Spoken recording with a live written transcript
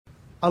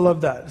I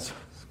love that. It's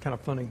kind of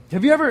funny.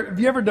 Have you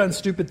ever done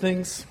stupid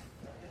things?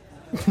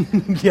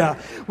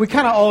 Yeah, we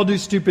kind of all do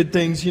stupid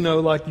things,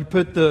 like you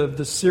put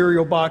the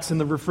cereal box in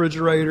the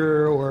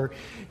refrigerator, or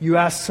you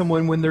ask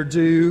someone when they're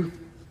due,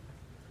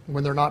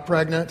 when they're not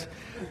pregnant.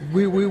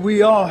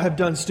 We all have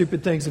done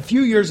stupid things. A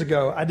few years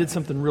ago, I did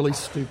something really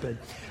stupid.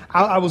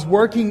 I was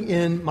working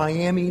in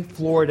Miami,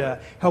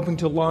 Florida, helping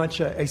to launch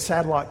a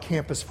satellite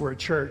campus for a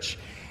church.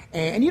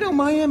 And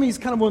Miami is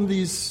kind of one of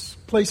these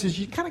places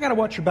you kind of got to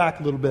watch your back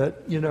a little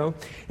bit,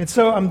 And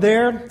so I'm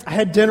there. I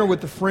had dinner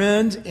with a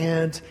friend,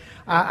 and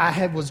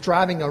I was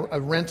driving a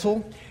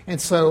rental.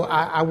 And so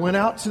I went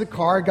out to the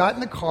car, got in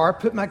the car,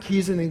 put my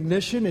keys in the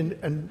ignition,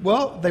 and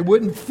they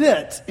wouldn't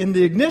fit in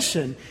the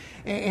ignition.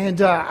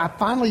 And I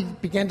finally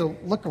began to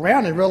look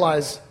around and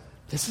realize,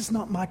 this is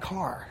not my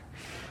car.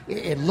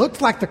 It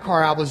looked like the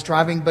car I was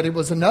driving, but it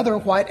was another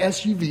white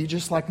SUV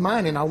just like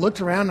mine. And I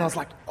looked around and I was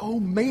like, oh,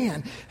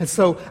 man. And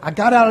so I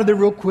got out of there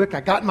real quick. I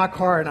got in my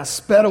car and I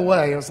sped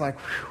away. I was like,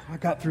 whew, I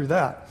got through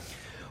that.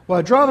 Well,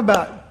 I drove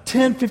about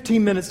 10,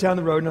 15 minutes down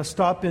the road, and I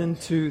stopped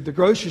into the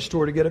grocery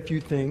store to get a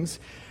few things.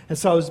 And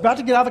so I was about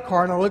to get out of the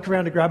car, and I looked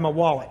around to grab my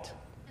wallet.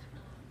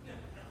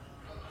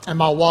 And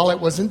my wallet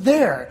wasn't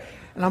there.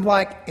 And I'm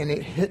like, and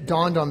it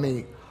dawned on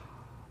me,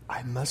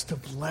 I must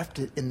have left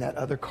it in that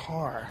other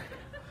car.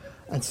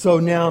 And so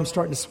now I'm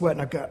starting to sweat,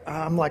 and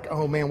I'm like,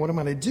 oh man, what am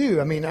I going to do?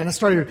 And I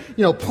started,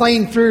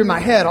 playing through in my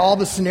head all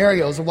the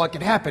scenarios of what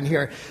could happen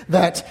here.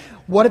 That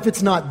what if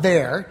it's not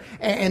there?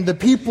 And the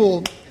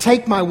people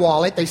take my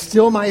wallet, they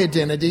steal my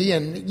identity,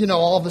 and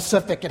all the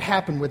stuff that could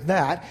happen with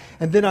that.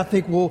 And then I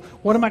think, well,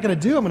 what am I going to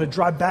do? I'm going to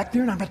drive back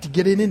there, and I'm about to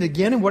get in it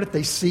again. And what if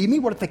they see me?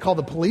 What if they call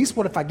the police?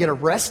 What if I get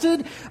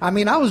arrested? I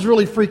was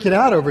really freaking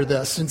out over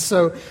this. And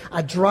so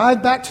I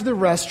drive back to the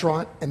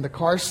restaurant, and the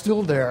car's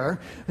still there.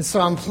 And so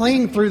I'm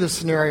playing through the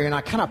scenario, and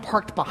I kind of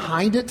parked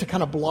behind it to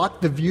kind of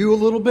block the view a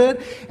little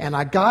bit. And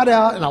I got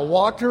out, and I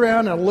walked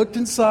around, and I looked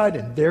inside,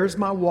 and there's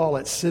my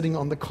wallet sitting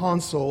on the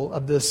console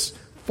of this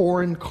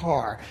foreign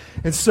car.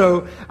 And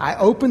so I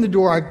opened the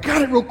door, I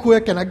got it real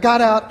quick, and I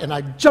got out, and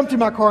I jumped in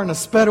my car, and I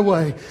sped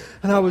away.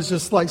 And I was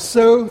just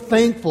so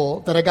thankful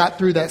that I got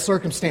through that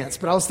circumstance.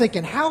 But I was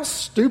thinking, how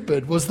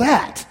stupid was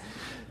that?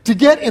 To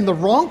get in the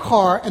wrong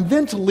car and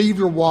then to leave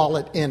your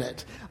wallet in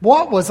it.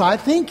 What was I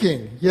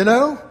thinking,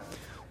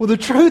 Well, the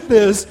truth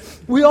is,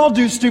 we all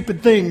do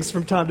stupid things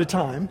from time to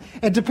time.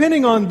 And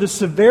depending on the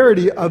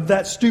severity of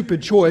that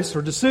stupid choice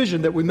or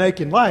decision that we make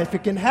in life,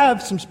 it can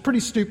have some pretty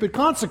stupid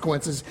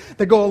consequences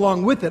that go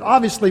along with it.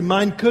 Obviously,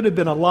 mine could have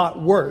been a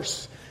lot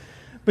worse.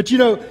 But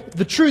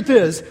the truth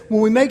is,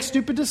 when we make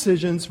stupid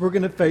decisions, we're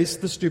going to face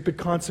the stupid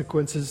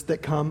consequences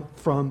that come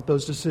from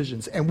those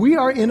decisions. And we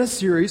are in a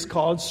series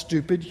called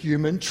Stupid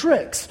Human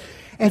Tricks.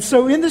 And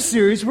so in this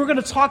series, we're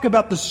going to talk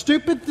about the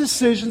stupid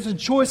decisions and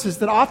choices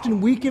that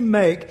often we can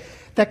make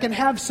that can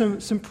have some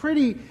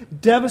pretty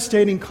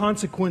devastating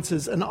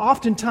consequences and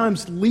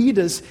oftentimes lead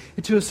us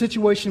into a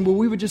situation where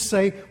we would just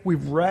say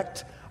we've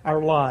wrecked our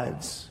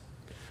lives.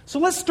 So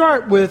let's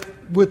start with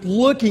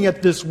looking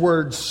at this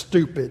word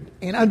stupid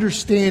and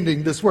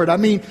understanding this word.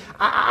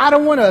 I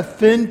don't want to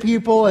offend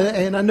people,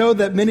 and I know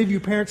that many of you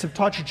parents have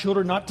taught your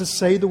children not to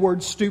say the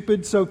word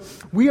stupid, so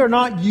we are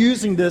not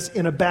using this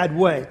in a bad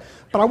way.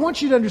 But I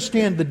want you to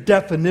understand the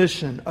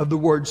definition of the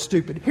word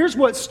stupid. Here's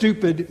what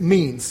stupid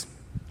means.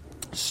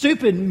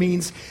 Stupid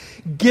means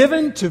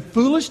given to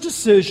foolish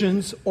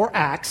decisions or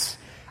acts,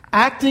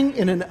 acting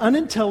in an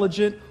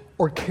unintelligent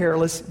or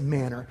careless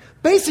manner.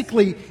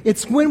 Basically,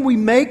 it's when we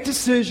make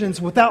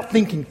decisions without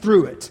thinking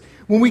through it.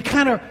 When we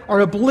kind of are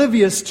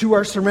oblivious to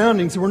our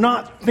surroundings, we're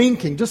not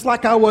thinking, just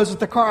like I was with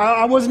the car.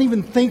 I wasn't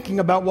even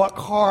thinking about what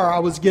car I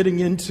was getting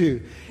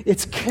into.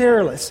 It's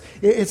careless.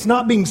 It's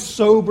not being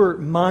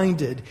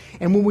sober-minded.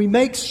 And when we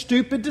make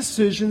stupid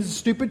decisions,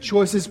 stupid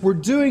choices, we're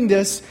doing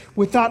this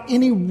without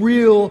any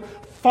real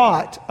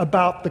thought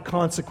about the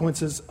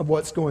consequences of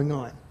what's going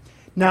on.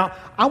 Now,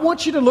 I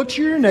want you to look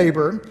to your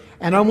neighbor,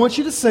 and I want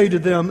you to say to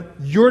them,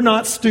 you're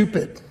not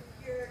stupid.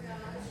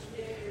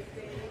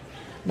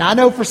 Now, I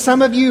know for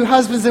some of you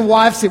husbands and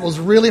wives, it was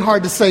really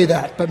hard to say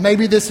that, but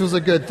maybe this was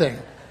a good thing.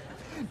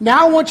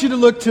 Now I want you to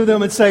look to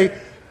them and say,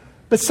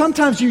 but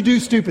sometimes you do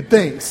stupid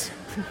things.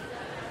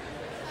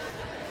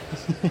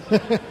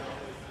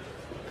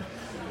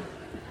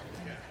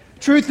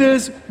 Truth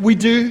is, we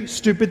do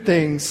stupid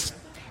things,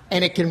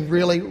 and it can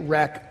really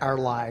wreck our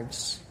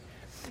lives.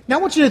 Now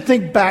I want you to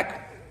think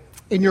back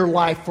in your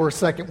life for a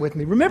second with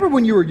me. Remember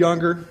when you were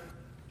younger?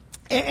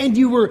 And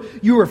you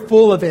were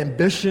full of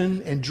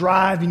ambition and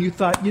drive, and you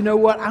thought, you know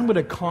what, I'm going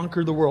to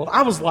conquer the world.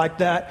 I was like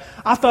that.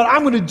 I thought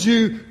I'm going to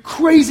do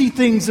crazy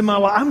things in my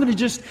life. I'm going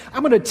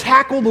to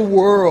tackle the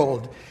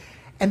world.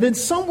 And then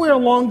somewhere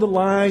along the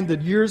line, the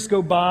years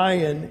go by,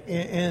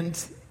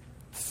 and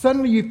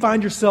suddenly you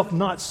find yourself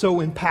not so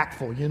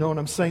impactful. You know what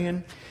I'm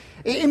saying?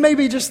 It may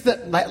be just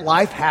that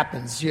life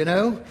happens,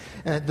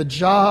 the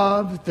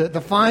job, the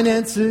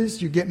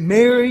finances, you get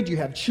married, you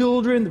have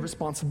children, the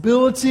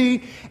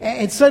responsibility,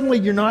 and suddenly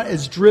you're not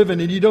as driven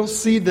and you don't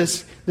see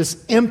this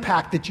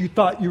impact that you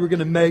thought you were going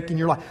to make in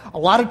your life. A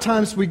lot of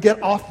times we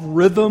get off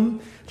rhythm.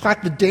 It's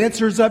like the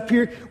dancers up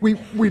here.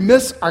 We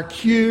miss our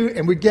cue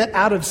and we get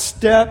out of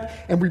step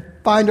and we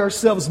find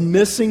ourselves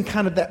missing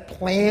kind of that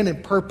plan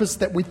and purpose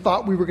that we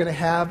thought we were going to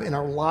have in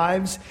our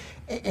lives.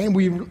 And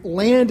we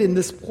land in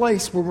this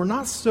place where we're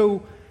not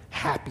so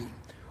happy.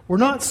 We're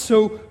not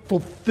so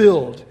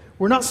fulfilled.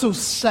 We're not so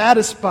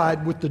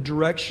satisfied with the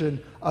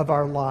direction of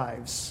our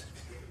lives.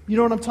 You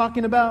know what I'm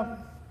talking about?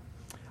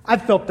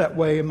 I've felt that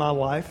way in my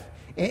life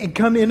and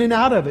come in and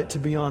out of it, to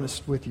be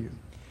honest with you.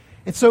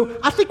 And so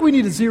I think we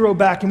need to zero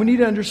back and we need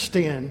to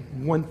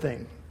understand one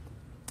thing.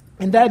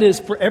 And that is,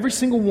 for every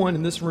single one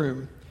in this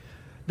room,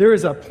 there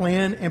is a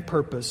plan and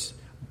purpose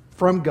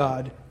from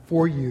God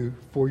for you,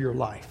 for your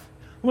life.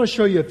 I want to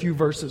show you a few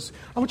verses.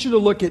 I want you to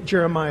look at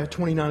Jeremiah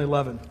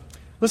 29:11.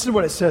 Listen to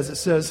what it says. It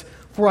says,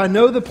 "For I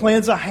know the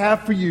plans I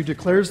have for you,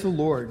 declares the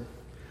Lord.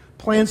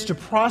 Plans to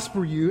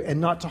prosper you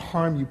and not to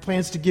harm you.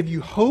 Plans to give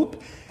you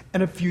hope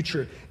and a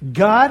future."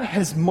 God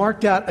has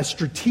marked out a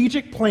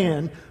strategic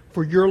plan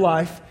for your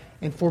life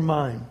and for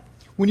mine.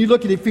 When you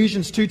look at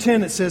Ephesians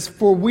 2:10, it says,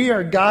 "For we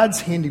are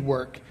God's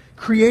handiwork,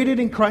 created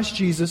in Christ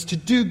Jesus to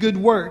do good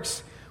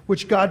works,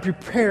 which God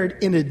prepared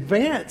in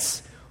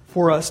advance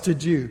for us to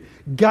do."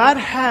 God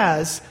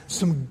has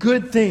some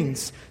good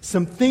things,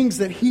 some things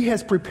that He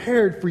has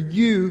prepared for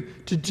you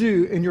to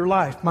do in your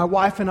life. My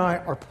wife and I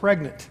are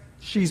pregnant.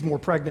 She's more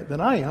pregnant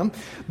than I am,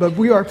 but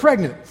we are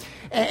pregnant.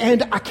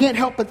 And I can't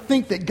help but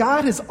think that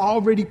God has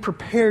already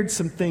prepared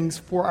some things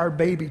for our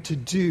baby to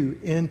do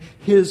in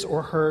his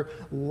or her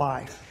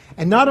life.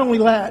 And not only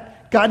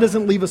that, God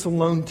doesn't leave us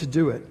alone to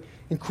do it.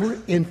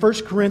 In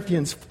 1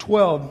 Corinthians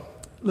 12,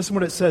 listen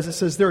what it says. It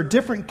says, "There are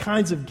different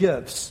kinds of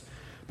gifts,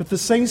 but the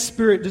same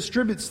Spirit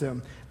distributes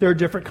them. There are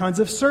different kinds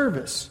of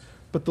service,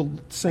 but the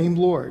same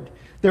Lord.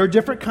 There are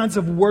different kinds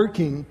of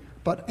working,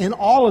 but in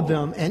all of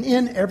them and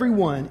in every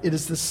one, it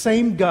is the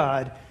same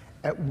God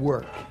at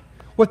work."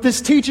 What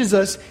this teaches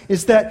us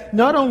is that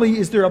not only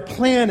is there a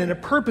plan and a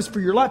purpose for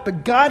your life,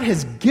 but God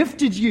has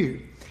gifted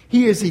you.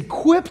 He has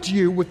equipped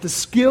you with the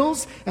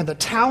skills and the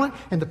talent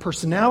and the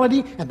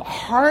personality and the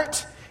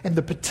heart and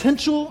the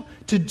potential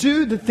to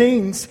do the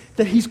things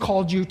that He's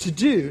called you to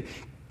do.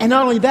 And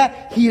not only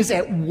that, He is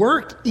at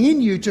work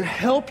in you to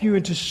help you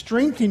and to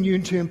strengthen you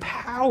and to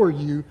empower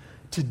you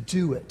to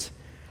do it.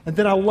 And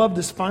then I love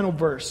this final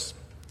verse.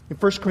 In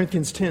 1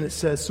 Corinthians 10, it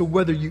says, "So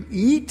whether you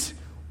eat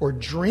or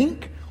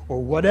drink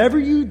or whatever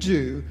you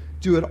do,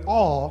 do it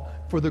all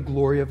for the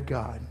glory of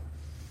God."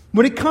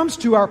 When it comes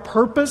to our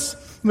purpose,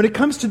 when it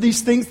comes to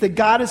these things that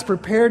God has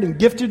prepared and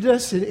gifted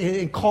us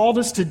and called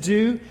us to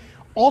do,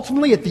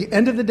 ultimately, at the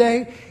end of the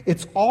day,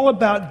 it's all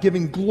about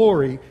giving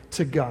glory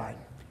to God.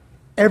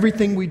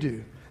 Everything we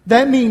do.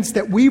 That means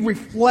that we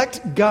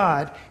reflect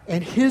God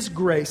and His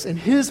grace and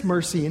His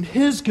mercy and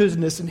His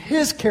goodness and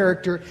His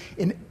character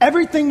in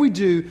everything we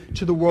do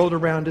to the world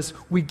around us.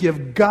 We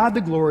give God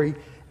the glory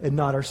and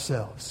not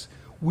ourselves.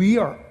 We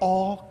are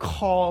all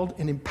called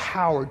and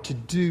empowered to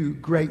do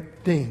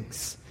great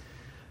things.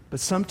 But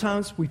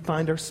sometimes we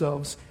find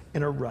ourselves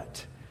in a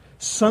rut.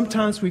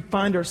 Sometimes we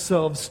find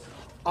ourselves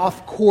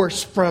off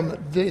course from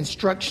the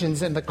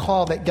instructions and the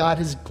call that God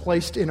has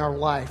placed in our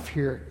life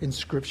here in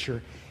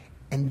Scripture.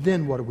 And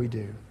then what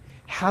do?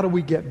 How do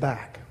we get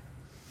back?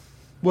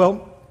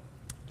 Well,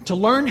 to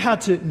learn how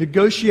to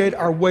negotiate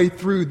our way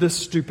through this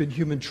stupid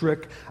human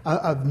trick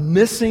of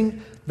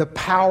missing the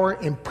power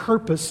and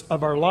purpose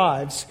of our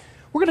lives,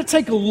 we're going to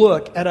take a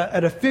look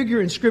at a figure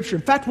in Scripture.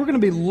 In fact, we're going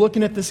to be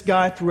looking at this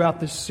guy throughout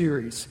this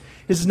series.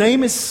 His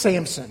name is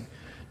Samson.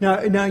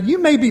 Now, you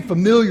may be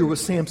familiar with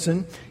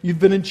Samson. You've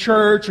been in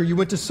church or you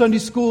went to Sunday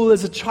school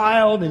as a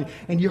child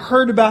and you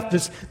heard about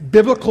this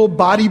biblical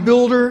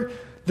bodybuilder,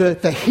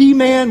 the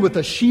he-man with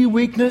a she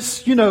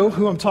weakness. You know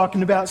who I'm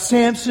talking about,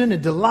 Samson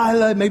and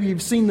Delilah. Maybe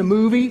you've seen the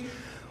movie.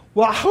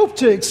 Well, I hope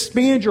to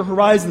expand your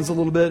horizons a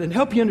little bit and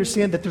help you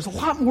understand that there's a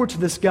lot more to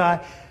this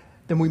guy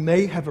than we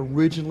may have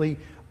originally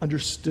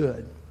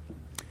understood.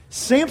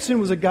 Samson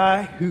was a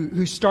guy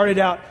who started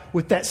out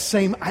with that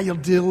same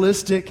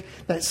idealistic,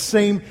 that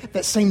same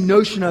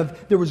notion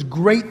of there was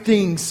great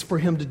things for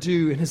him to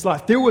do in his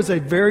life. There was a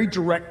very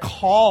direct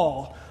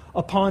call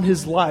upon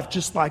his life,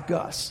 just like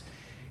us.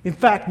 In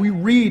fact, we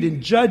read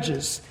in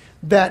Judges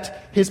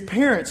that his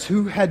parents,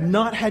 who had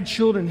not had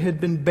children,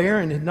 had been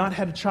barren, had not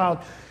had a child,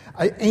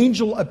 an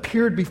angel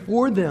appeared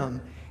before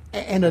them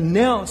and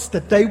announced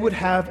that they would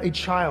have a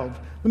child.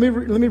 Let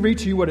me read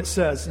to you what it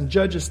says. In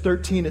Judges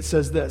 13, it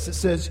says this. It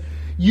says,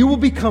 "You will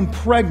become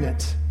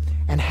pregnant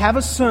and have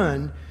a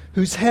son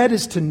whose head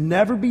is to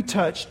never be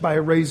touched by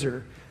a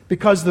razor,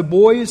 because the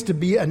boy is to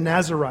be a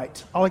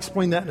Nazirite." I'll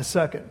explain that in a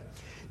second.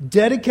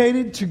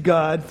 "Dedicated to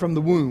God from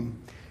the womb.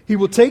 He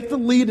will take the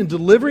lead in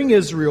delivering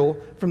Israel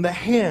from the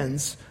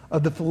hands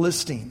of the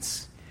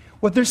Philistines."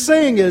 What they're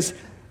saying is,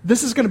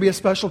 this is going to be a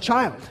special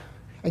child.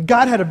 And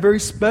God had a very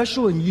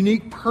special and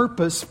unique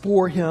purpose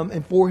for him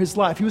and for his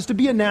life. He was to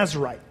be a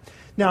Nazirite.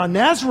 Now, a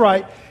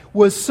Nazirite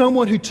was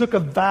someone who took a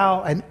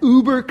vow, an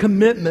uber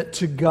commitment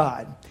to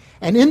God.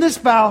 And in this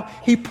vow,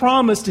 he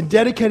promised and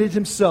dedicated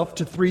himself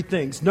to three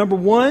things. Number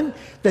one,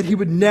 that he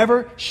would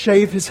never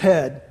shave his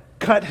head,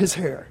 cut his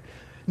hair.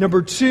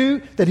 Number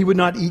two, that he would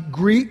not eat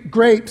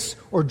grapes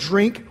or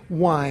drink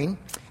wine.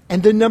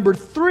 And then number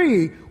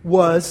three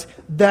was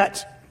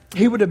that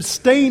he would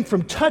abstain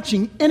from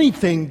touching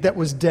anything that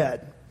was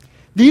dead.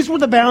 These were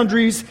the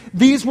boundaries,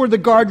 these were the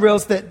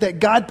guardrails that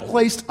God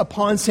placed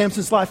upon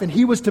Samson's life, and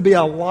he was to be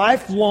a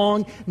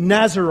lifelong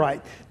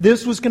Nazirite.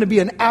 This was going to be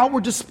an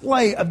outward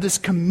display of this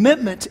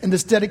commitment and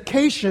this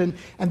dedication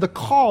and the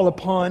call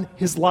upon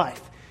his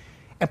life.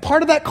 And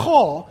part of that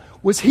call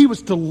was he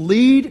was to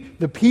lead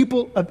the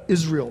people of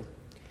Israel.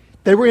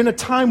 They were in a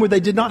time where they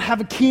did not have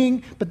a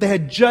king, but they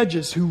had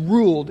judges who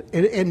ruled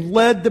and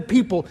led the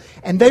people.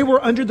 And they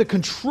were under the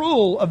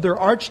control of their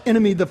arch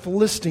enemy, the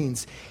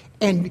Philistines.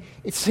 And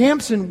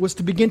Samson was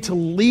to begin to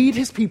lead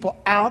his people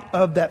out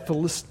of that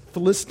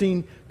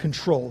Philistine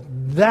control.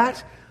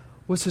 That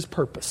was his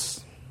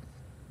purpose.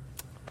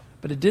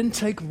 But it didn't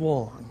take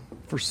long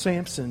for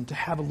Samson to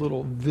have a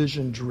little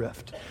vision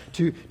drift,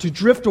 to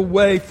drift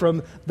away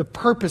from the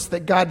purpose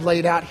that God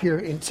laid out here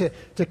and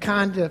to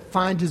kind of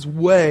find his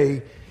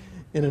way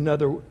in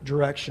another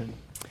direction.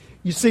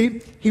 You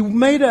see, he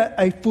made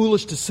a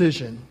foolish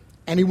decision.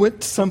 And he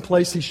went to some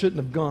place he shouldn't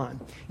have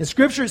gone. In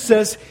Scripture it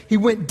says he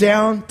went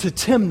down to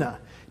Timnah.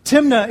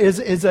 Timnah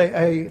is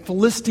a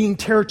Philistine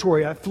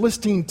territory, a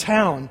Philistine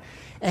town.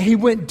 And he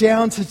went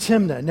down to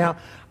Timnah. Now,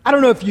 I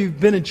don't know if you've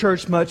been in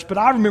church much, but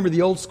I remember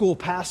the old school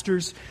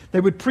pastors.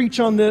 They would preach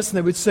on this and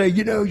they would say,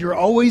 you're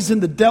always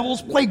in the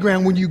devil's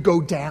playground when you go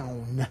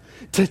down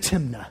to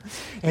Timnah.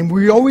 And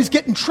we always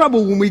get in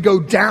trouble when we go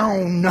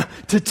down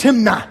to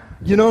Timnah.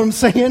 You know what I'm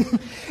saying?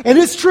 And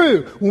it's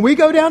true. When we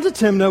go down to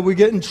Timnah, we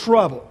get in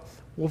trouble.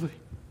 Well,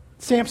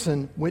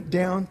 Samson went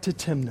down to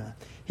Timnah.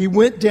 He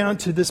went down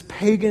to this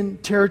pagan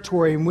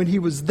territory, and when he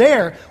was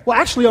there, well,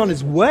 actually on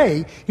his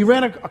way, he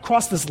ran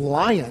across this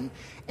lion,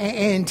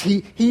 and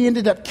he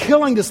ended up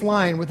killing this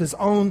lion with his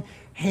own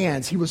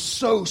hands. He was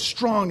so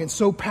strong and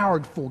so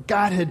powerful.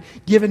 God had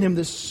given him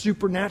this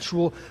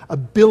supernatural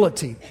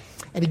ability.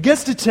 And he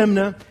gets to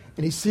Timnah,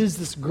 and he sees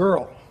this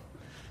girl,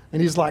 and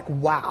he's like,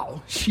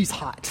 wow, she's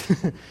hot.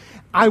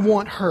 I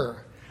want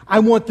her. I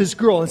want this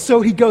girl. And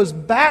so he goes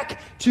back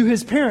to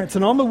his parents.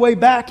 And on the way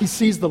back, he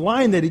sees the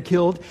lion that he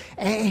killed.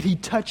 And he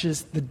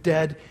touches the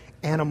dead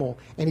animal.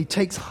 And he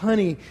takes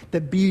honey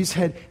that bees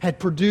had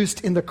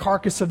produced in the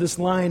carcass of this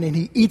lion. And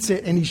he eats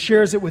it and he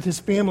shares it with his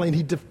family. And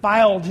he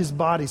defiled his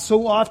body.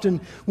 So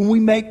often when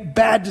we make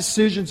bad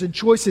decisions and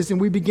choices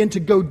and we begin to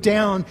go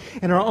down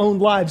in our own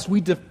lives,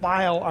 we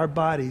defile our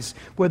bodies.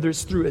 Whether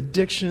it's through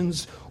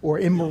addictions or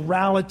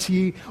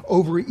immorality,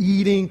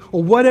 overeating,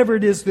 or whatever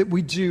it is that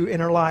we do in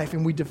our life,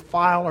 and we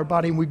defile our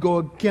body and we go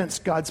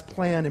against God's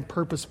plan and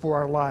purpose for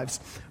our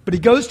lives. But he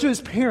goes to his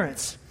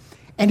parents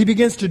and he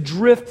begins to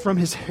drift from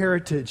his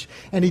heritage,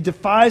 and he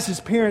defies his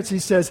parents. He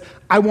says,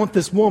 I want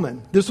this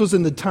woman. This was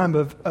in the time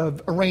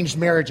of arranged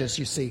marriages,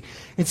 you see.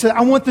 And said,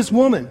 I want this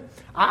woman.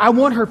 I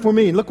want her for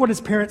me. And look what his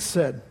parents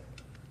said.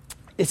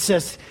 It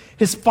says,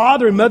 his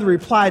father and mother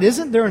replied,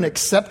 isn't there an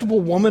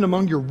acceptable woman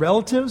among your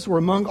relatives or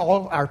among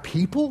all our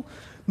people?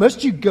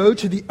 Must you go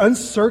to the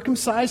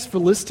uncircumcised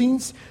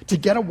Philistines to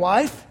get a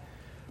wife?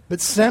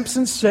 But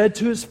Samson said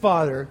to his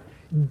father,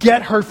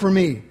 get her for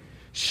me.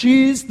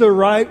 She's the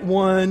right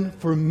one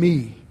for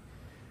me.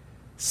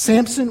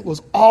 Samson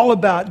was all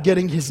about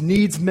getting his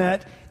needs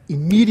met,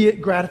 immediate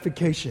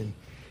gratification.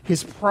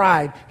 His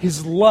pride,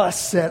 his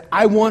lust said,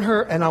 I want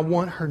her and I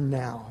want her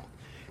now.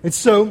 And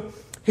so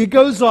he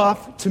goes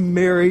off to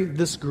marry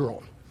this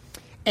girl.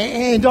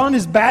 And on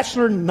his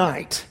bachelor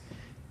night,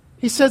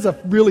 he says a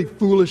really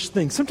foolish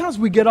thing. Sometimes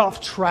we get off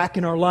track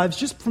in our lives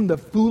just from the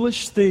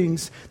foolish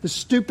things, the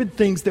stupid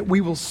things that we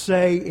will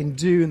say and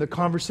do in the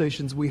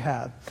conversations we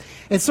have.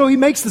 And so he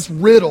makes this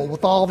riddle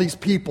with all these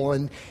people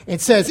and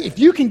says, if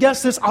you can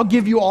guess this, I'll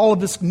give you all of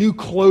this new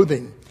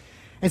clothing.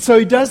 And so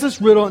he does this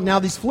riddle, and now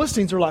these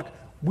Philistines are like,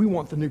 we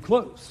want the new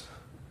clothes.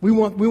 We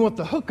want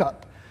the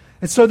hookup.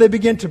 And so they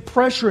begin to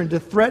pressure and to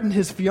threaten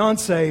his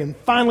fiancée. And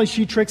finally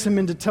she tricks him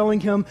into telling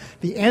him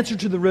the answer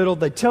to the riddle.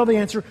 They tell the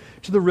answer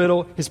to the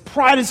riddle. His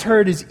pride is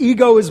hurt. His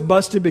ego is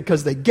busted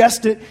because they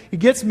guessed it. He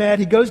gets mad.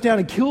 He goes down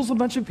and kills a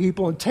bunch of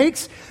people and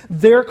takes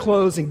their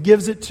clothes and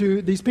gives it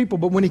to these people.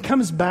 But when he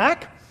comes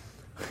back,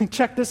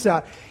 check this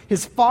out.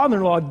 His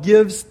father-in-law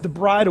gives the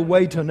bride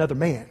away to another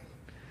man.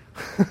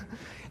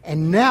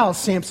 And now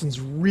Samson's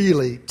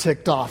really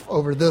ticked off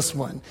over this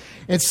one.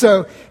 And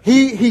so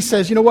he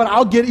says, you know what,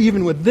 I'll get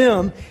even with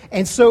them.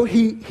 And so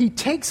he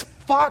takes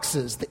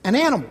foxes, an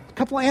animal, a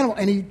couple of animals,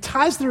 and he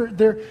ties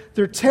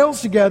their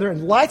tails together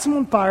and lights them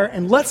on fire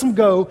and lets them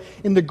go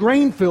in the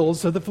grain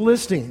fields of the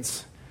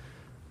Philistines.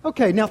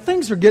 Okay, now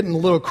things are getting a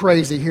little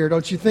crazy here,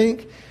 don't you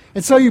think?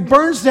 And so he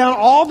burns down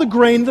all the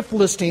grain of the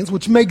Philistines,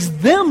 which makes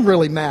them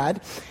really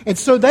mad. And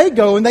so they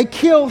go and they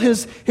kill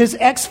his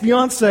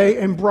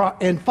ex-fiancée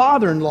and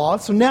father-in-law.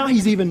 So now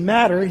he's even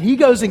madder. He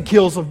goes and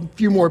kills a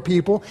few more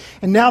people.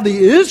 And now the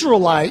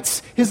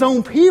Israelites, his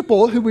own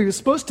people, who he was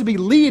supposed to be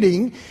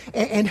leading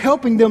and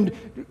helping them,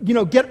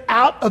 get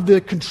out of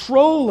the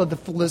control of the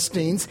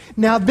Philistines,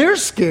 now they're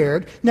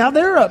scared. Now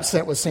they're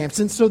upset with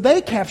Samson. So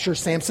they capture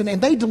Samson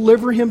and they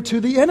deliver him to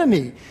the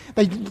enemy.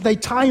 They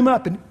tie him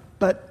up,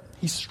 but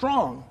he's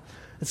strong.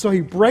 And so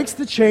he breaks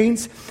the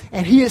chains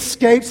and he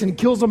escapes and he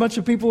kills a bunch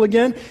of people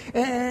again.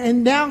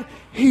 And now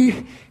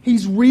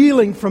he's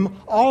reeling from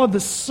all of the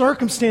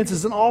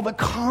circumstances and all the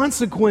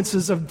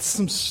consequences of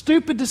some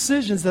stupid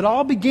decisions that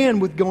all began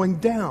with going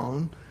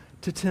down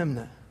to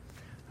Timnah.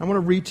 I want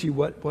to read to you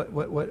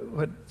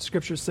what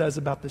Scripture says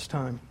about this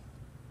time.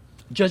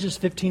 Judges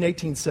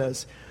 15:18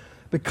 says,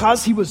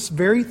 "Because he was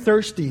very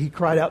thirsty, he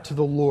cried out to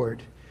the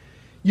Lord.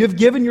 You have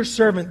given your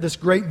servant this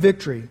great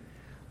victory.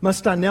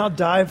 Must I now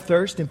die of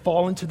thirst and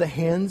fall into the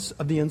hands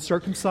of the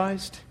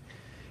uncircumcised?"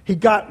 He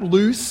got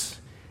loose,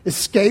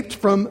 escaped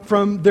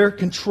from their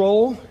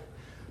control,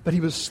 but he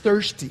was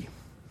thirsty.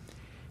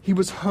 He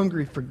was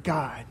hungry for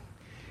God.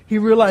 He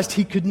realized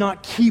he could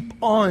not keep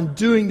on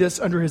doing this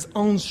under his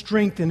own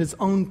strength and his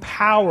own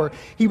power.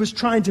 He was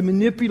trying to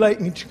manipulate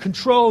and to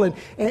control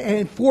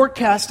and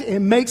forecast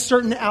and make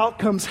certain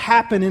outcomes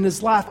happen in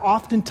his life,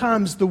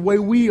 oftentimes the way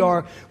we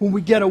are when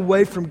we get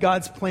away from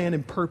God's plan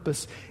and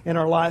purpose in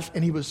our life.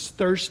 And he was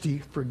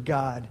thirsty for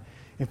God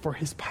and for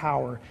his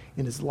power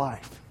in his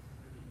life.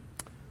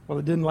 Well,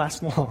 it didn't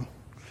last long,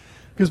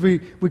 because we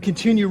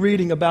continue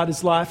reading about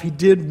his life. He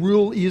did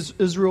rule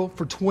Israel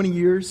for 20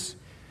 years.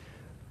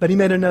 But he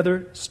made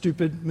another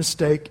stupid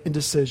mistake and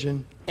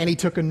decision, and he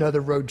took another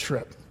road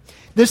trip.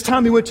 This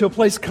time he went to a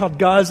place called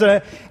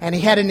Gaza, and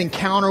he had an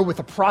encounter with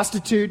a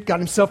prostitute, got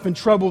himself in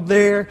trouble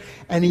there,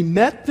 and he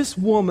met this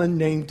woman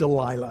named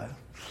Delilah.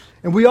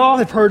 And we all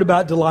have heard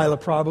about Delilah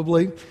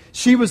probably.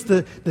 She was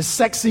the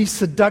sexy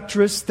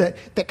seductress that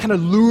kind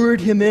of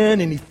lured him in,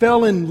 and he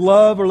fell in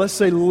love, or let's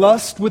say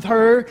lust, with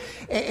her.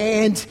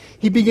 And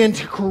he began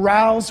to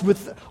carouse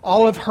with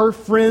all of her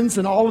friends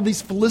and all of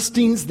these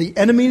Philistines, the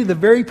enemy, the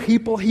very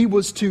people he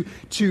was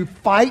to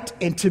fight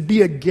and to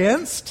be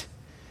against.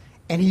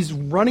 And he's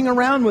running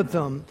around with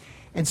them.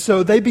 And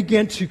so they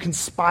began to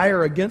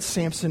conspire against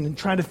Samson and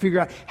trying to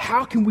figure out,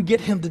 how can we get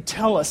him to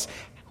tell us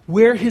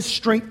where his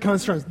strength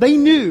comes from? They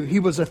knew he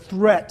was a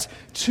threat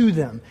to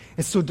them.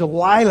 And so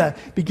Delilah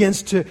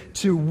begins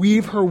to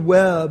weave her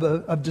web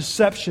of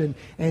deception.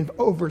 And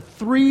over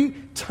 3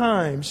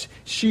 times,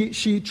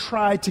 she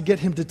tried to get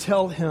him to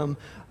tell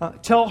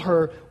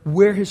her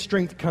where his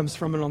strength comes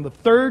from. And on the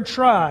 3rd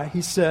try,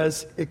 he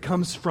says it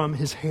comes from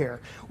his hair.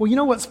 Well, you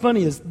know what's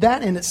funny is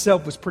that in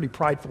itself was pretty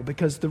prideful,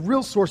 because the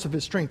real source of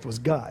his strength was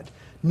God,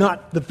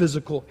 not the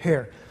physical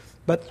hair.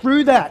 But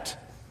through that,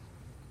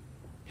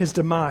 his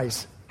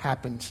demise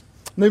happened.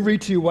 Let me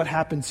read to you what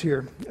happens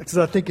here, because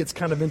I think it's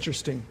kind of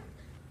interesting.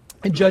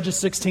 In Judges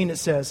 16 it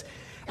says,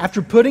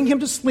 after putting him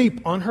to sleep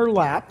on her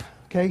lap,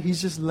 okay,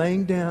 he's just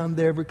laying down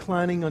there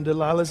reclining on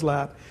Delilah's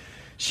lap,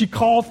 she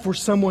called for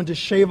someone to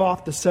shave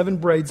off the 7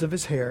 braids of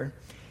his hair,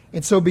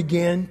 and so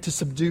began to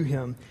subdue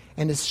him,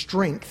 and his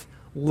strength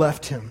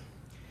left him.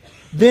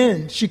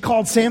 Then she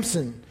called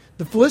Samson,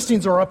 "The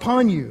Philistines are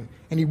upon you."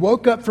 And he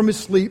woke up from his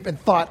sleep and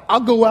thought,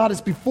 I'll go out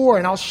as before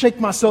and I'll shake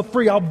myself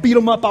free. I'll beat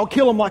them up. I'll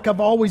kill them like I've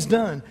always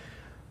done.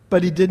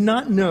 But he did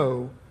not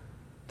know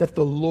that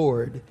the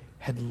Lord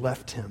had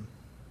left him.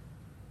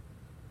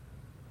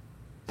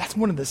 That's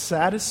one of the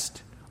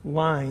saddest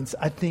lines,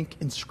 I think,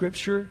 in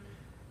Scripture,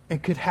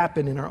 and could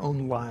happen in our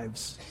own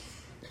lives.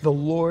 The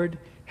Lord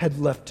had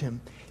left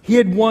him. He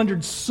had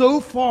wandered so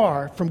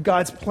far from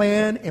God's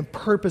plan and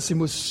purpose and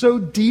was so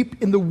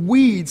deep in the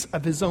weeds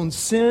of his own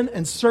sin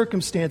and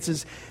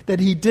circumstances that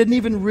he didn't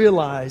even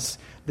realize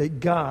that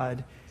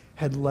God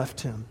had left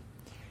him.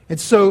 And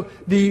so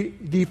the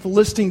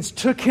Philistines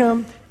took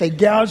him, they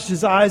gouged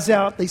his eyes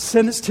out, they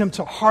sentenced him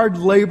to hard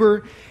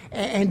labor,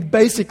 and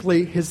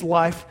basically his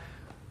life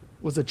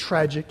was a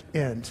tragic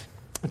end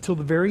until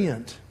the very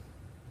end.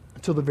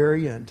 Until the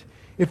very end.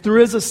 If there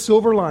is a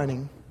silver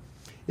lining,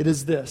 it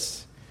is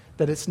this: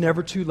 that it's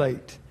never too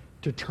late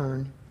to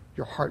turn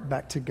your heart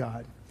back to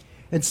God.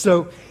 And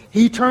so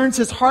he turns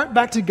his heart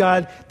back to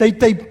God.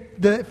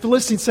 The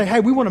Philistines say, hey,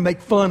 we want to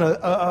make fun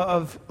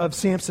of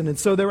Samson. And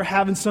so they were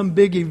having some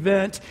big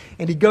event,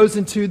 and he goes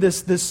into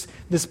this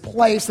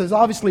place that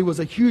obviously was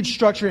a huge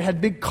structure. It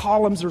had big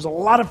columns. There was a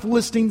lot of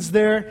Philistines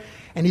there.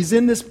 And he's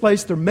in this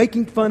place. They're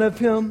making fun of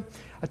him,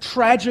 a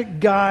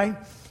tragic guy.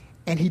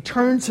 And he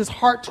turns his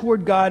heart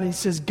toward God and he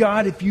says,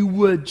 God, if you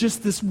would,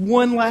 just this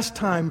one last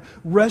time,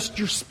 rest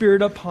your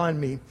spirit upon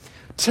me.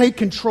 Take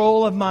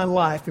control of my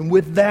life. And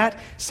with that,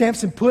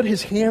 Samson put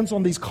his hands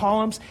on these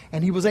columns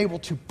and he was able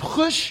to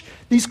push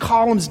these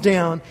columns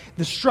down.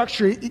 The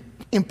structure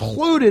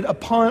imploded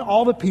upon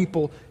all the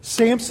people.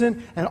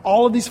 Samson and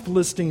all of these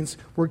Philistines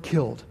were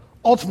killed.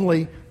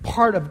 ultimately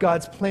part of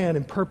God's plan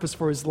and purpose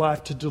for his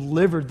life to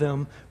deliver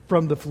them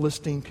from the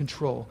Philistine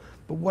control.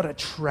 But what a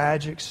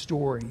tragic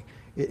story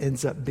it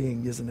ends up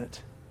being, isn't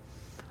it?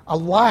 A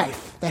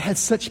life that had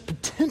such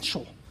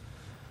potential,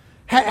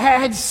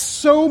 had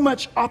so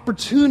much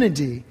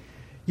opportunity,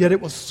 yet it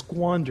was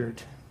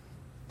squandered.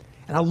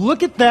 And I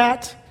look at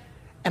that,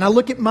 and I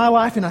look at my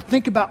life, and I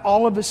think about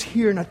all of us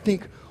here, and I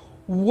think,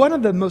 one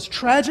of the most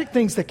tragic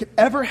things that could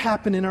ever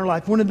happen in our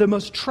life, one of the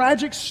most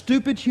tragic,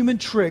 stupid human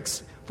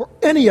tricks for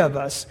any of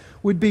us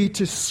would be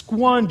to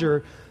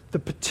squander the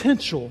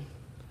potential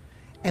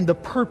and the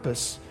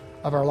purpose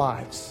of our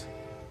lives.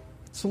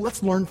 So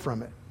let's learn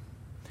from it.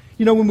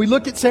 You know, when we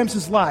look at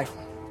Samson's life,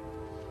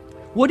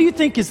 what do you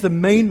think is the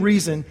main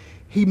reason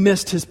he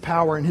missed his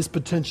power and his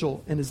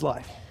potential in his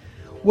life?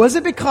 Was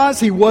it because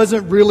he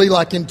wasn't really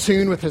like in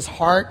tune with his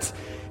heart?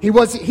 He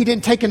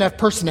didn't take enough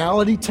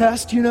personality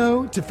test,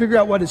 to figure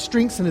out what his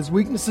strengths and his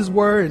weaknesses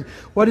were and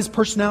what his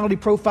personality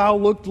profile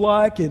looked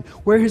like and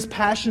where his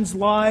passions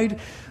lied.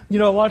 A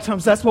lot of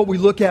times that's what we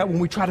look at when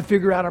we try to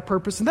figure out our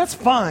purpose, and that's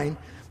fine,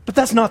 but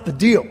that's not the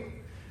deal.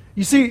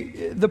 You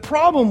see, the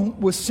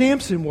problem with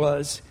Samson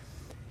was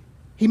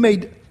he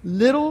made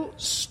little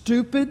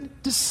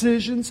stupid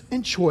decisions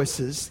and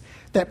choices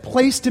that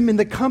placed him in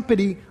the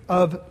company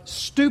of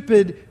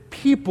stupid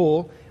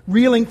people,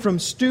 reeling from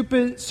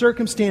stupid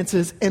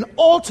circumstances and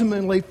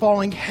ultimately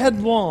falling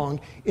headlong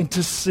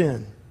into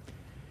sin.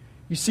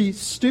 You see,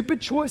 stupid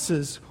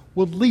choices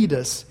will lead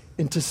us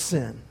into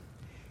sin.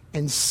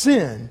 And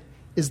sin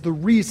is the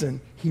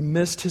reason he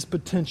missed his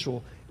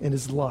potential in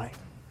his life.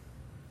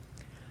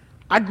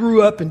 I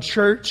grew up in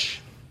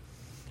church,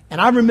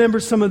 and I remember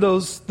some of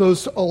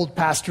those old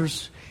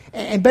pastors.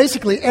 And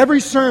basically every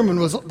sermon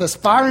was this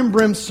fire and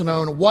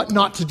brimstone of what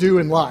not to do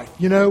in life.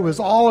 It was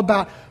all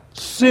about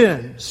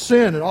sin,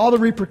 and all the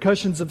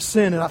repercussions of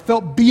sin. And I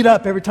felt beat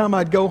up every time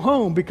I'd go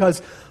home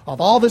because of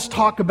all this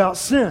talk about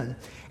sin.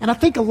 And I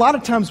think a lot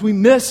of times we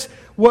miss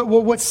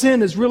what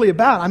sin is really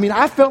about. I mean,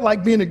 I felt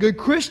like being a good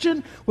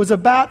Christian was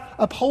about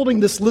upholding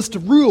this list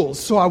of rules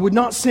so I would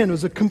not sin. It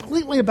was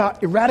completely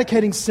about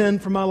eradicating sin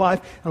from my life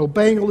and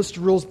obeying a list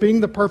of rules, being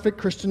the perfect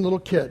Christian little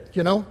kid,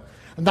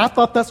 And I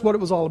thought that's what it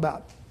was all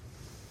about.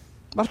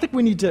 But I think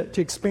we need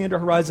to expand our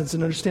horizons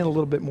and understand a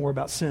little bit more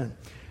about sin.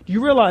 Do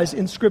you realize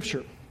in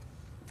Scripture,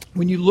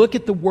 when you look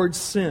at the word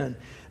sin,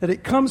 that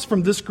it comes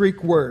from this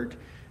Greek word,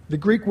 the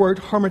Greek word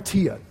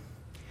hamartia.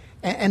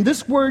 And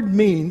this word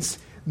means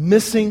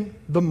missing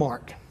the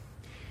mark.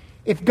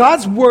 If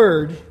God's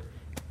word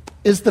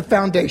is the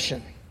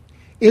foundation,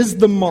 is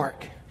the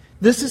mark,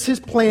 this is his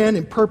plan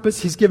and purpose.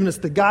 He's given us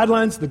the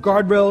guidelines, the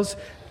guardrails,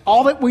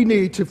 all that we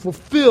need to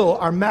fulfill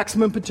our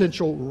maximum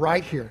potential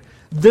right here.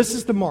 This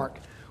is the mark.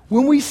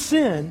 When we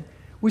sin,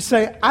 we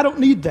say, I don't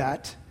need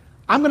that.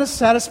 I'm going to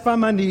satisfy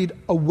my need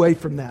away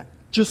from that,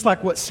 just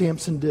like what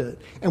Samson did.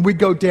 And we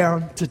go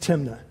down to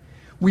Timnah.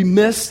 We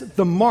miss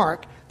the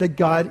mark that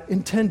God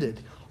intended.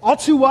 All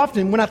too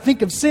often, when I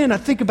think of sin, I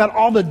think about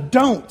all the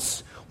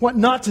don'ts, what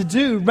not to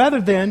do,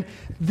 rather than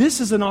this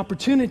is an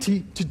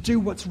opportunity to do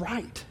what's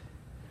right.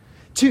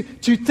 To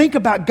think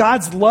about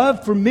God's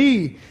love for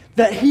me,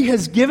 that he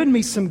has given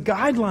me some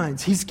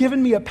guidelines. He's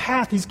given me a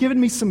path. He's given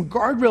me some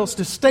guardrails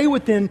to stay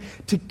within,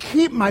 to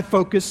keep my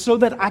focus so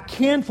that I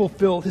can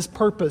fulfill his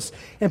purpose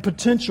and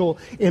potential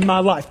in my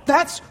life.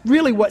 That's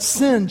really what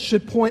sin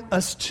should point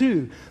us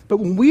to. But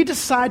when we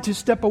decide to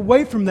step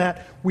away from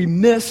that, we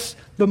miss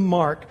the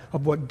mark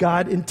of what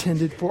God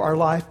intended for our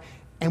life,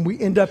 and we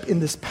end up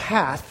in this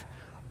path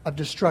of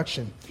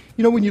destruction.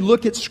 When you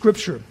look at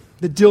Scripture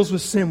that deals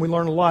with sin, we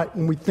learn a lot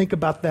when we think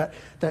about that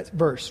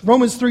verse.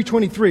 Romans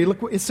 3:23,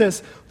 look what it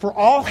says, for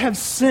all have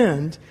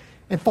sinned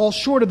and fall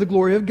short of the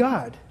glory of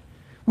God.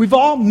 We've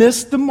all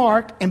missed the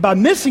mark, and by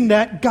missing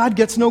that, God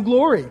gets no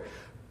glory.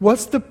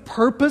 What's the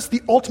purpose?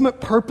 The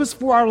ultimate purpose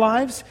for our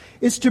lives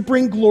is to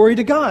bring glory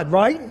to God,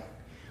 right?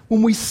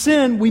 When we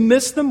sin, we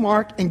miss the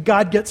mark, and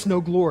God gets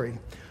no glory.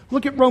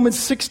 Look at Romans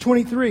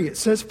 6:23. It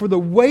says, for the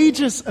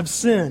wages of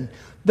sin,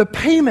 the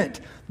payment,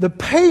 the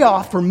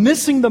payoff for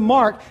missing the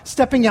mark,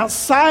 stepping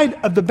outside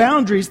of the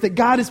boundaries that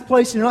God has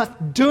placed in our life,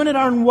 doing it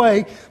our own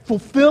way,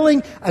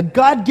 fulfilling a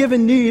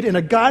God-given need in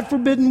a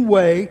God-forbidden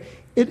way,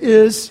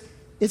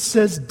 it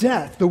says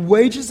death. The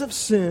wages of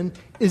sin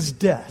is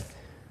death.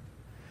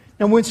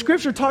 Now, when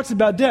Scripture talks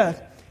about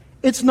death,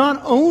 it's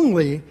not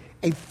only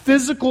a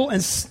physical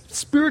and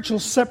spiritual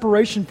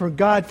separation from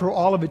God for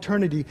all of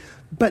eternity,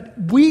 but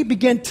we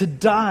begin to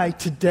die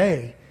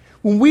today.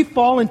 When we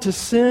fall into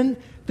sin,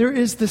 there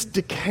is this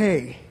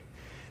decay.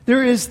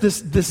 There is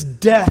this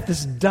death,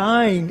 this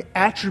dying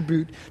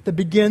attribute that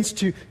begins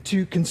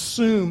to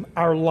consume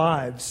our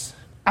lives.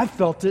 I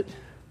felt it.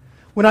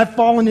 When I've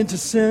fallen into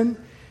sin,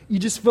 you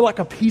just feel like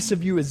a piece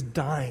of you is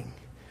dying.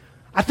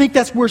 I think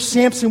that's where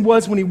Samson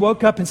was when he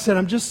woke up and said,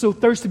 I'm just so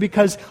thirsty,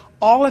 because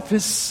all of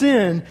his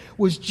sin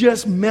was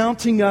just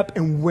mounting up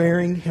and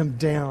wearing him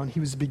down. He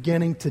was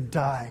beginning to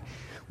die.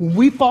 When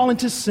we fall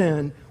into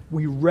sin,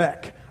 we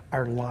wreck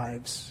our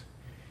lives.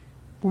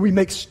 when we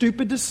make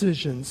stupid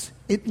decisions,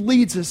 it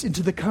leads us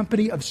into the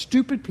company of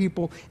stupid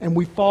people, and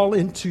we fall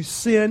into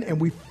sin, and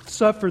we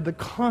suffer the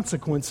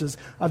consequences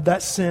of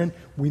that sin.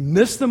 We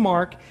miss the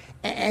mark,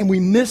 and we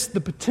miss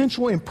the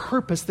potential and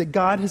purpose that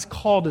God has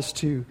called us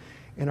to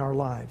in our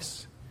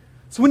lives.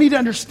 So we need to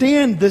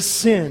understand this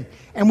sin,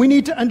 and we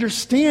need to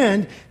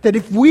understand that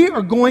if we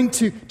are going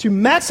to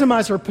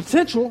maximize our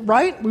potential,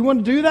 right? We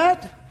want to do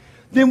that?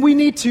 Then we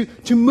need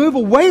to move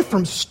away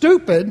from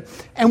stupid,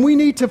 and we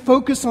need to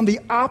focus on the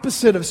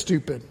opposite of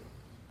stupid.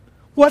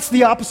 What's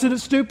the opposite of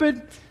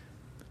stupid?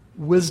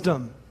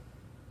 Wisdom.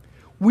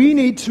 We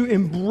need to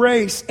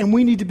embrace and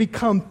we need to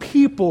become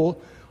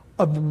people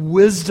of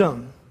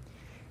wisdom.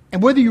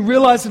 And whether you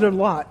realize it or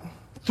not,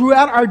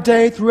 throughout our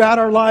day, throughout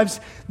our lives,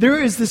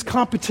 there is this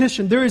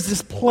competition, there is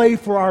this play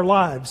for our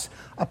lives.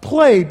 A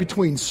play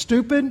between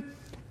stupid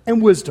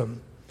and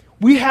wisdom.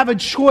 We have a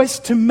choice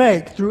to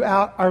make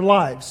throughout our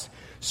lives.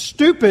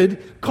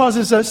 Stupid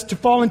causes us to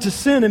fall into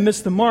sin and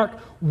miss the mark.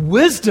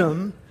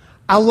 Wisdom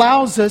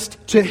allows us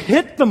to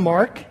hit the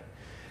mark,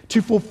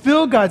 to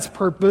fulfill God's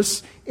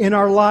purpose in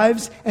our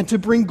lives, and to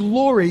bring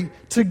glory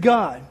to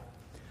God.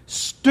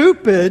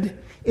 Stupid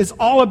is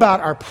all about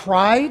our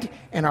pride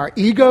and our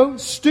ego.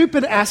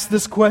 Stupid asks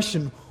this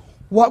question: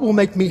 what will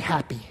make me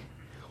happy?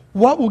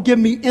 What will give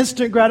me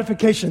instant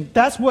gratification?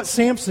 That's what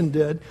Samson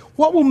did.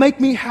 What will make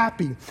me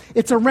happy?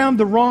 It's around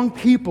the wrong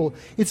people.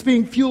 It's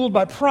being fueled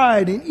by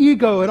pride and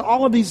ego and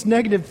all of these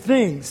negative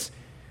things.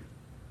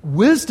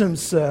 Wisdom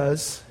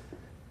says,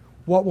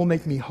 what will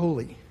make me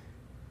holy?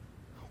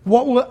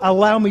 What will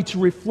allow me to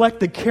reflect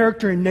the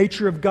character and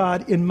nature of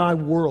God in my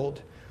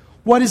world?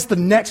 What is the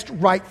next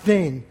right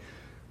thing?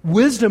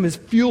 Wisdom is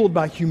fueled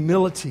by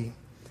humility.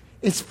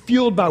 It's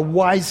fueled by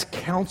wise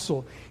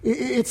counsel.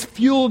 It's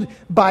fueled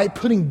by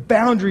putting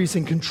boundaries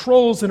and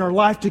controls in our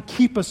life to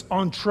keep us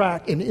on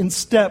track and in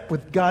step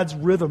with God's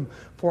rhythm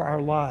for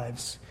our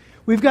lives.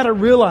 We've got to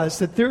realize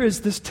that there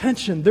is this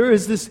tension, there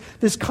is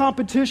this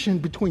competition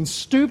between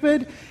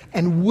stupid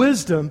and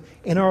wisdom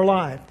in our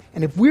life.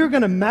 And if we're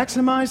going to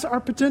maximize our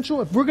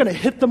potential, if we're going to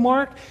hit the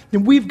mark,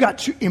 then we've got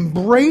to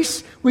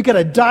embrace, we've got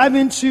to dive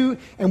into,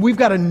 and we've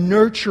got to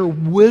nurture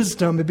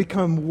wisdom and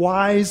become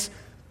wise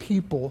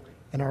people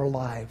in our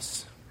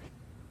lives.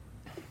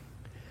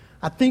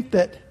 I think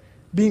that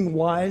being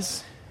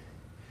wise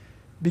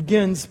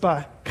begins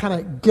by kind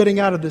of getting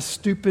out of this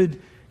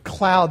stupid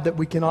cloud that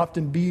we can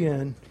often be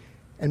in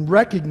and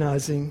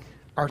recognizing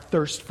our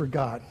thirst for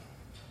God.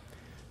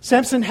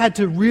 Samson had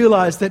to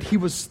realize that he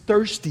was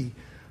thirsty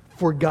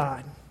for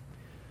God.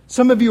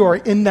 Some of you are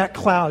in that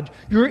cloud.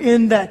 You're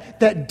in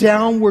that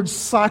downward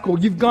cycle.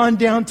 You've gone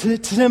down to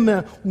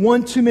Timnah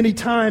one too many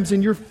times,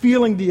 and you're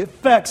feeling the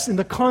effects and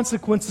the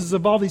consequences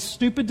of all these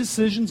stupid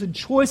decisions and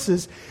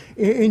choices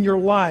in your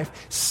life.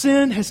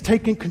 Sin has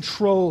taken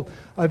control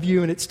of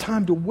you, and it's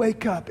time to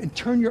wake up and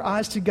turn your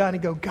eyes to God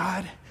and go,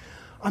 God,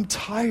 I'm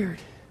tired.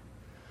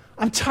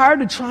 I'm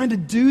tired of trying to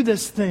do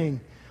this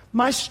thing.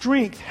 My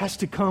strength has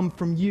to come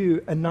from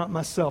you and not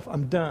myself.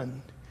 I'm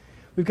done.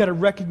 We've got to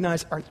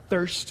recognize our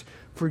thirst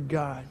for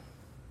God.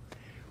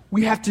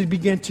 We have to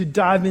begin to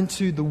dive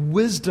into the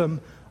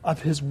wisdom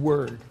of His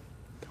Word.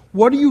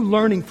 What are you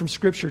learning from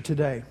Scripture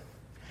today?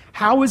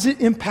 How is it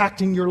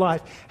impacting your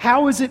life?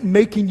 How is it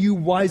making you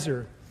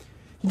wiser?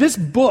 This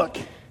book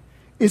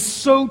is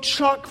so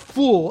chock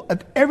full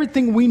of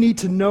everything we need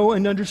to know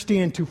and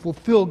understand to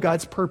fulfill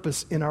God's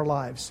purpose in our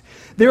lives.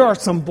 There are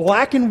some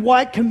black and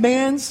white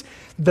commands,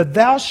 the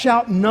thou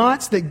shalt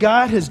nots that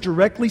God has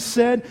directly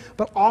said,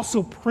 but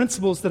also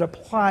principles that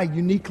apply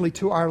uniquely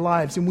to our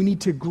lives. And we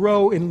need to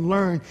grow and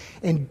learn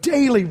and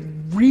daily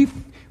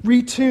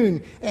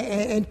retune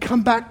and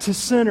come back to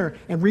center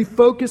and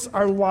refocus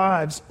our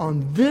lives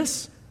on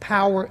this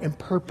power and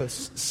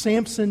purpose.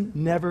 Samson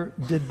never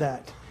did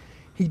that.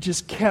 He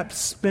just kept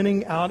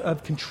spinning out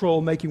of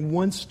control, making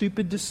one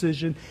stupid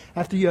decision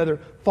after the other,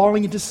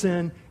 falling into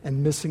sin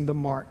and missing the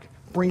mark,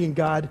 bringing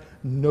God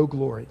no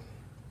glory.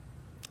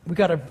 We've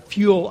got to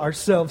fuel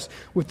ourselves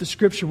with the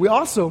Scripture. We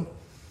also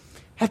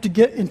have to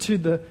get into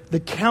the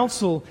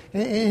counsel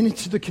and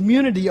into the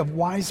community of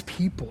wise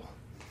people.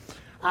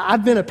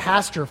 I've been a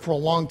pastor for a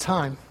long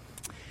time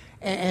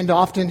and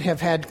often have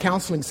had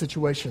counseling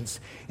situations.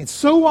 And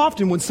so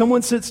often when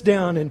someone sits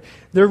down and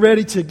they're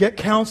ready to get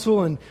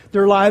counsel and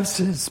their lives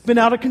has been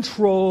out of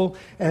control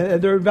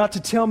and they're about to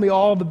tell me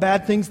all the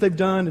bad things they've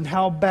done and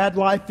how bad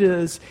life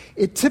is,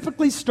 it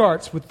typically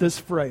starts with this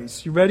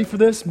phrase. You ready for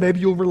this? Maybe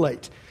you'll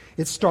relate.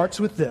 It starts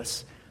with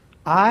this: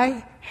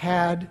 I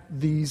had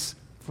these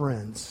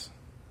friends.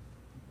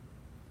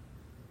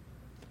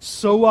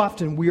 So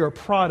often we are a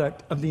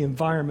product of the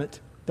environment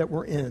that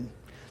we're in.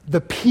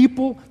 The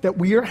people that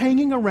we are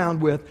hanging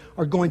around with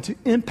are going to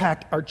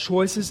impact our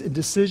choices and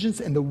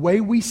decisions and the way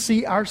we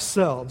see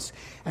ourselves.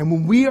 And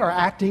when we are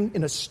acting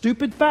in a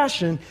stupid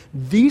fashion,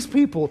 these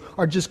people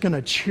are just going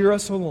to cheer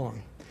us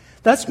along.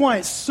 That's why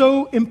it's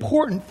so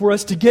important for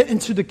us to get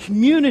into the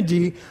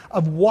community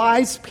of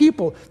wise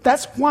people.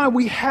 That's why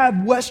we have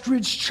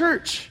Westridge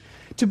Church,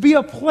 to be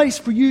a place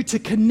for you to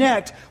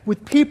connect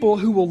with people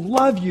who will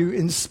love you,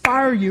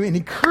 inspire you, and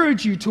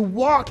encourage you to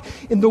walk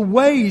in the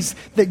ways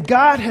that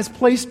God has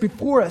placed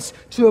before us,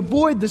 to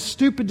avoid the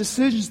stupid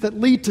decisions that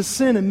lead to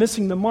sin and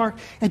missing the mark,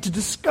 and to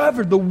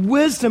discover the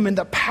wisdom and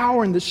the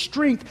power and the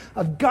strength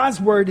of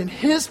God's Word and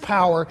His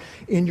power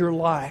in your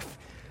life.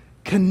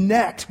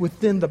 Connect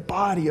within the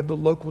body of the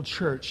local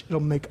church. It'll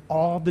make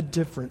all the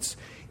difference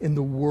in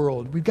the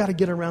world. We've got to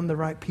get around the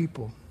right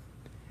people.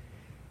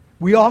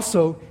 We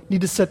also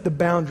need to set the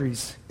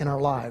boundaries in our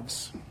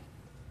lives.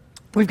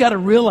 We've got to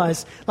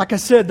realize, like I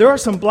said, there are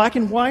some black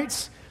and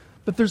whites,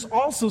 but there's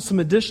also some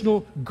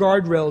additional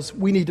guardrails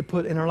we need to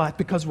put in our life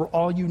because we're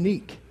all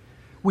unique.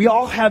 We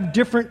all have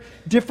different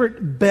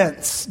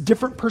bents,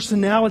 different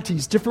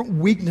personalities, different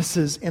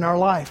weaknesses in our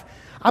life.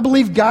 I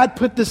believe God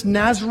put this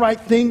Nazarite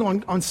thing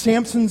on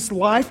Samson's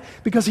life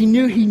because he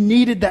knew he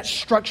needed that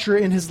structure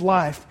in his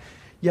life,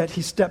 yet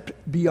he stepped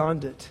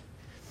beyond it.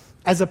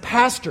 As a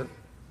pastor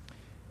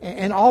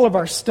and all of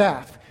our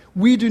staff,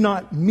 we do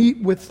not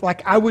meet with,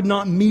 like I would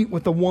not meet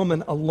with a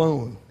woman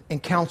alone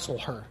and counsel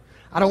her.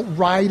 I don't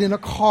ride in a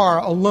car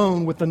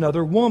alone with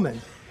another woman.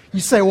 You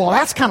say, well,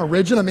 that's kind of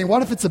rigid. I mean,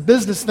 what if it's a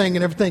business thing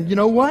and everything? You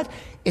know what?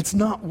 It's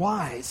not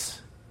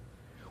wise.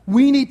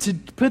 We need to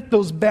put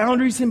those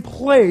boundaries in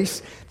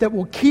place that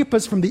will keep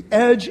us from the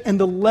edge and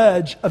the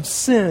ledge of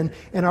sin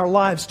in our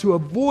lives to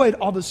avoid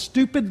all the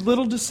stupid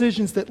little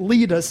decisions that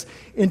lead us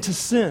into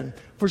sin.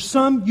 For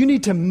some, you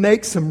need to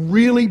make some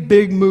really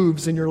big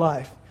moves in your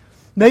life.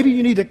 Maybe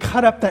you need to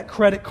cut up that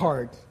credit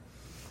card.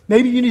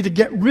 Maybe you need to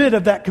get rid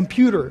of that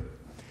computer.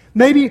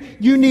 Maybe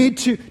you need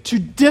to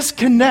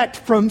disconnect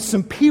from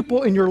some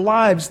people in your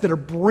lives that are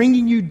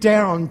bringing you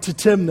down to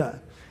Timnah.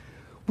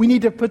 We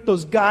need to put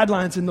those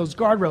guidelines and those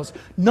guardrails,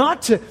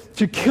 not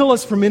to kill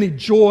us from any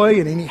joy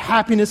and any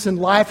happiness in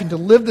life and to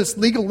live this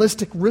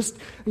legalistic,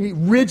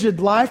 rigid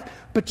life,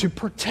 but to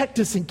protect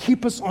us and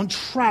keep us on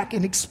track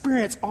and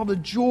experience all the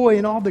joy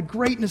and all the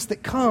greatness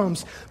that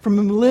comes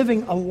from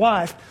living a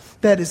life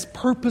that is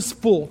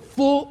purposeful,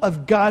 full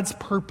of God's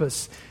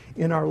purpose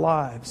in our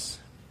lives.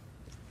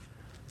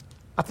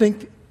 I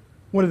think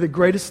one of the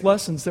greatest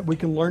lessons that we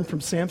can learn from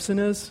Samson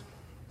is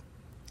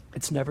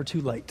it's never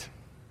too late.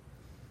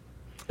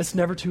 It's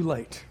never too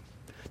late.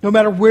 No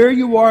matter where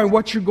you are and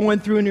what you're going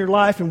through in your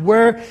life and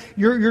where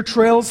your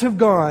trails have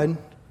gone,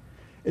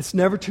 it's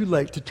never too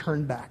late to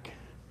turn back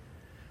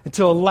and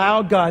to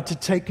allow God to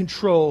take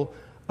control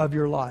of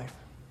your life.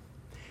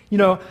 You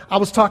know, I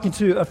was talking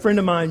to a friend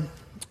of mine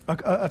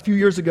a few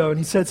years ago, and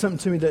he said something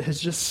to me that has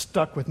just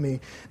stuck with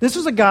me. This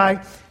was a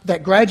guy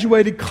that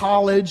graduated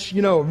college,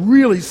 you know, a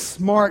really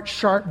smart,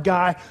 sharp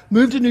guy,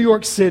 moved to New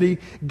York City,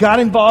 got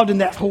involved in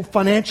that whole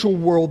financial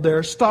world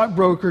there,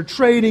 stockbroker,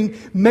 trading,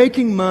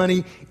 making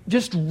money,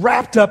 just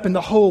wrapped up in the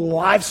whole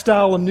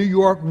lifestyle of New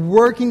York,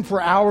 working for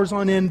hours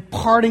on end,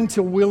 partying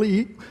till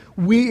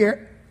wee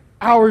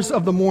hours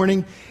of the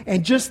morning,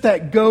 and just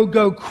that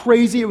go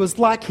crazy. It was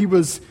like he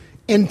was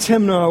in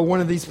Timnah or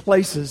one of these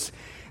places.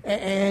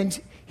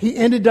 And he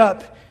ended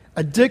up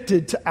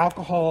addicted to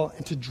alcohol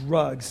and to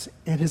drugs,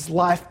 and his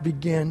life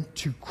began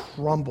to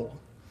crumble.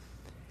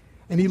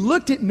 And he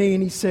looked at me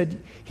and he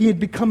said he had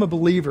become a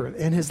believer,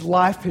 and his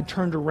life had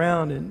turned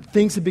around, and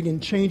things had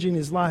begun changing in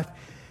his life.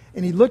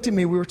 And he looked at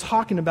me, we were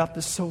talking about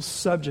this whole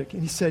subject,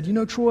 and he said, you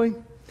know, Troy,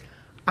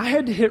 I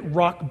had to hit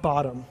rock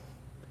bottom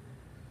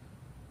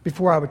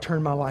before I would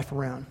turn my life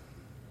around.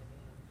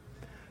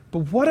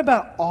 But what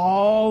about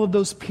all of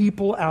those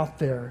people out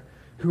there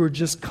who are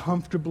just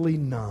comfortably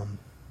numb?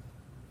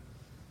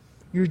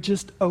 You're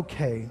just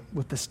okay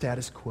with the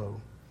status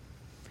quo.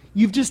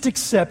 You've just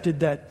accepted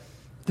that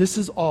this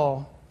is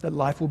all that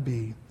life will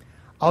be.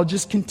 I'll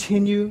just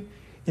continue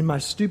in my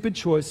stupid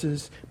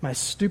choices, my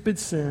stupid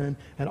sin,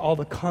 and all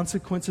the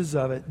consequences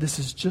of it. This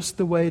is just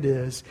the way it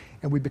is,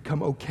 and we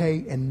become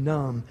okay and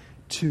numb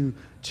to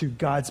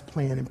God's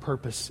plan and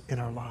purpose in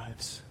our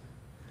lives.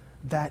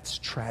 That's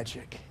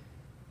tragic.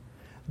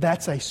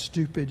 That's a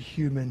stupid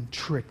human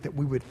trick that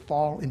we would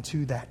fall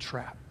into that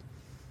trap.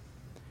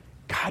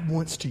 God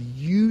wants to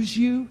use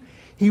you.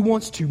 He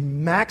wants to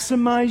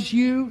maximize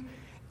you,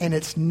 and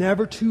it's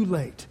never too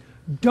late.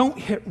 Don't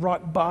hit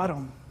rock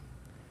bottom.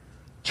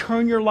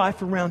 Turn your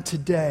life around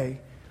today.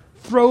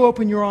 Throw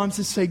open your arms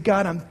and say,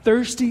 God, I'm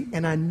thirsty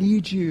and I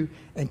need you,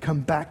 and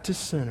come back to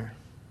center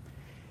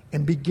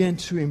and begin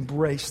to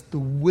embrace the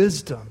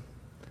wisdom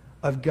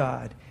of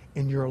God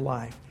in your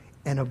life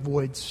and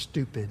avoid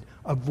stupid.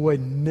 Avoid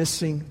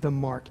missing the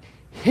mark.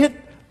 Hit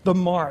the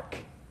mark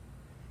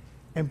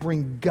and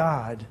bring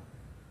God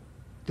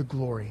the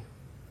glory.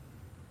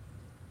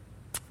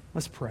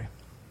 Let's pray.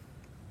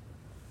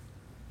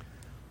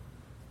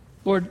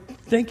 Lord,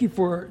 thank you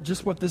for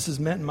just what this has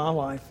meant in my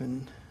life.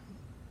 And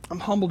I'm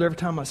humbled every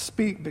time I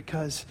speak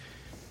because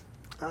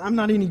I'm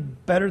not any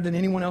better than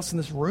anyone else in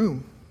this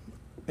room.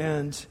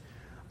 And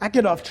I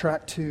get off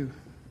track too.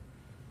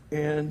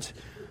 And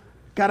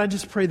God, I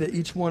just pray that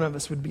each one of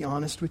us would be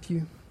honest with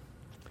you.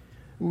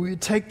 We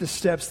would take the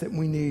steps that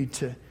we need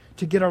to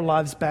get our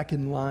lives back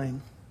in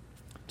line,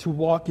 to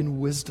walk in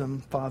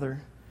wisdom,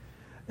 Father.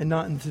 and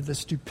not into the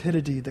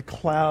stupidity, the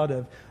cloud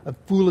of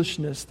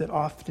foolishness that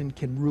often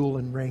can rule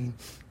and reign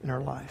in our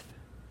life.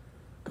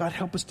 God,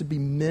 help us to be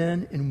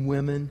men and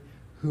women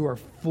who are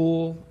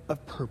full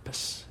of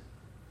purpose.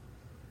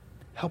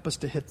 Help us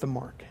to hit the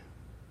mark.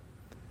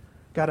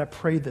 God, I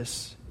pray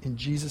this in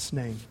Jesus'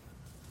 name.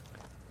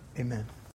 Amen.